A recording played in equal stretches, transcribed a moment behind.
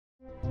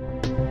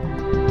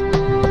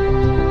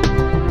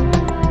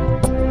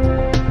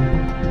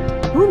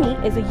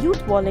is a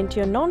youth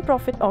volunteer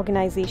non-profit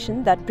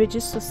organization that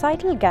bridges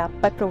societal gap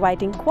by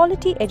providing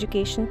quality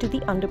education to the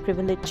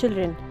underprivileged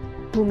children.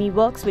 Bhumi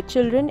works with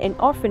children in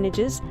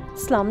orphanages,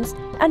 slums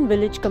and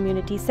village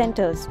community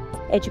centers,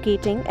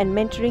 educating and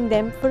mentoring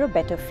them for a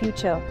better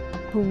future.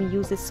 Bhumi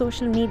uses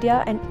social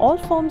media and all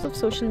forms of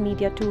social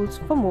media tools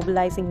for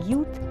mobilizing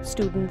youth,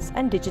 students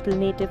and digital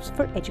natives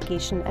for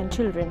education and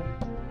children.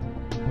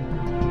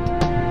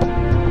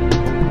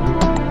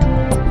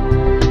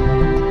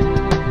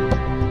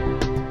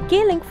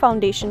 K-Link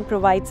Foundation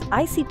provides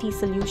ICT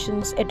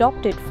solutions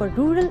adopted for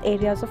rural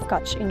areas of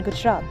Kutch in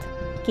Gujarat.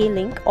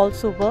 K-Link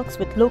also works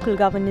with local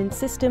governance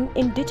system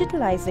in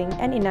digitalizing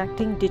and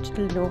enacting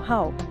digital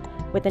know-how.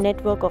 With a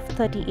network of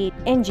 38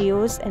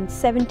 NGOs and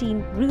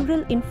 17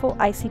 rural info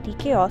ICT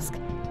kiosks,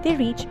 they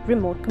reach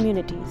remote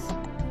communities.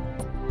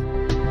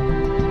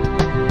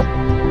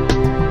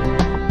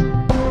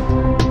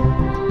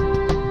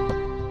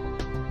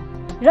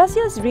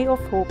 Razia's Ray of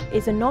Hope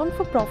is a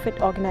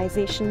non-for-profit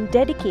organization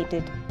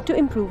dedicated to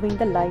improving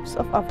the lives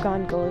of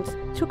Afghan girls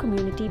through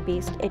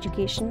community-based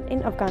education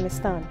in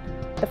Afghanistan.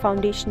 The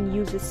foundation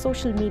uses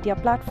social media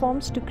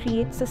platforms to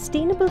create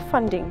sustainable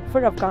funding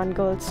for Afghan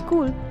girls'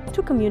 school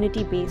through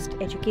community-based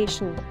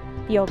education.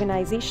 The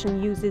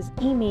organization uses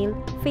email,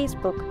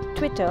 Facebook,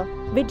 Twitter,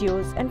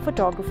 videos and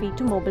photography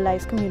to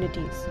mobilize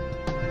communities.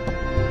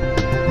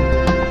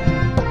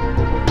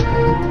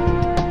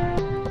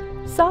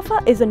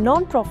 SAFA is a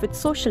non-profit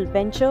social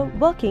venture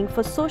working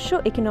for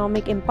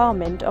socio-economic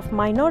empowerment of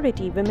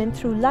minority women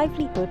through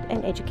livelihood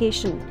and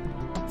education.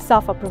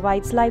 SAFA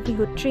provides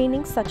livelihood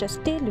training such as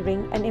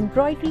tailoring and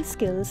embroidery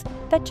skills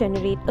that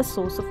generate a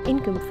source of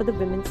income for the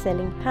women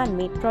selling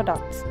handmade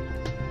products.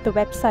 The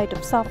website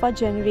of SAFA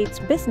generates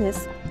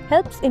business,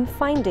 helps in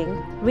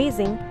finding,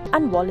 raising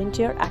and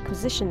volunteer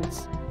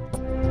acquisitions.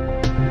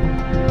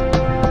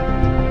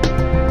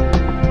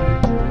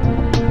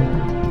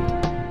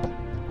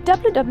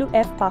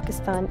 WWF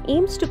Pakistan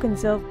aims to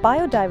conserve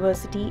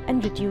biodiversity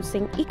and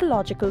reducing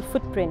ecological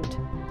footprint.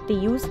 They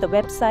use the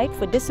website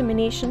for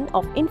dissemination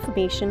of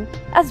information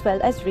as well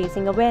as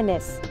raising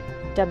awareness.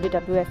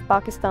 WWF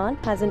Pakistan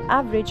has an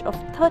average of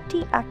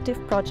 30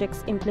 active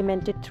projects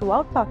implemented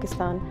throughout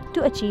Pakistan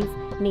to achieve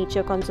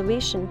nature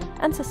conservation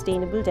and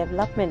sustainable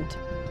development.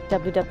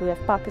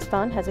 WWF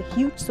Pakistan has a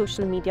huge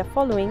social media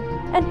following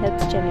and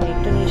helps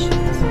generate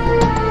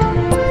donations.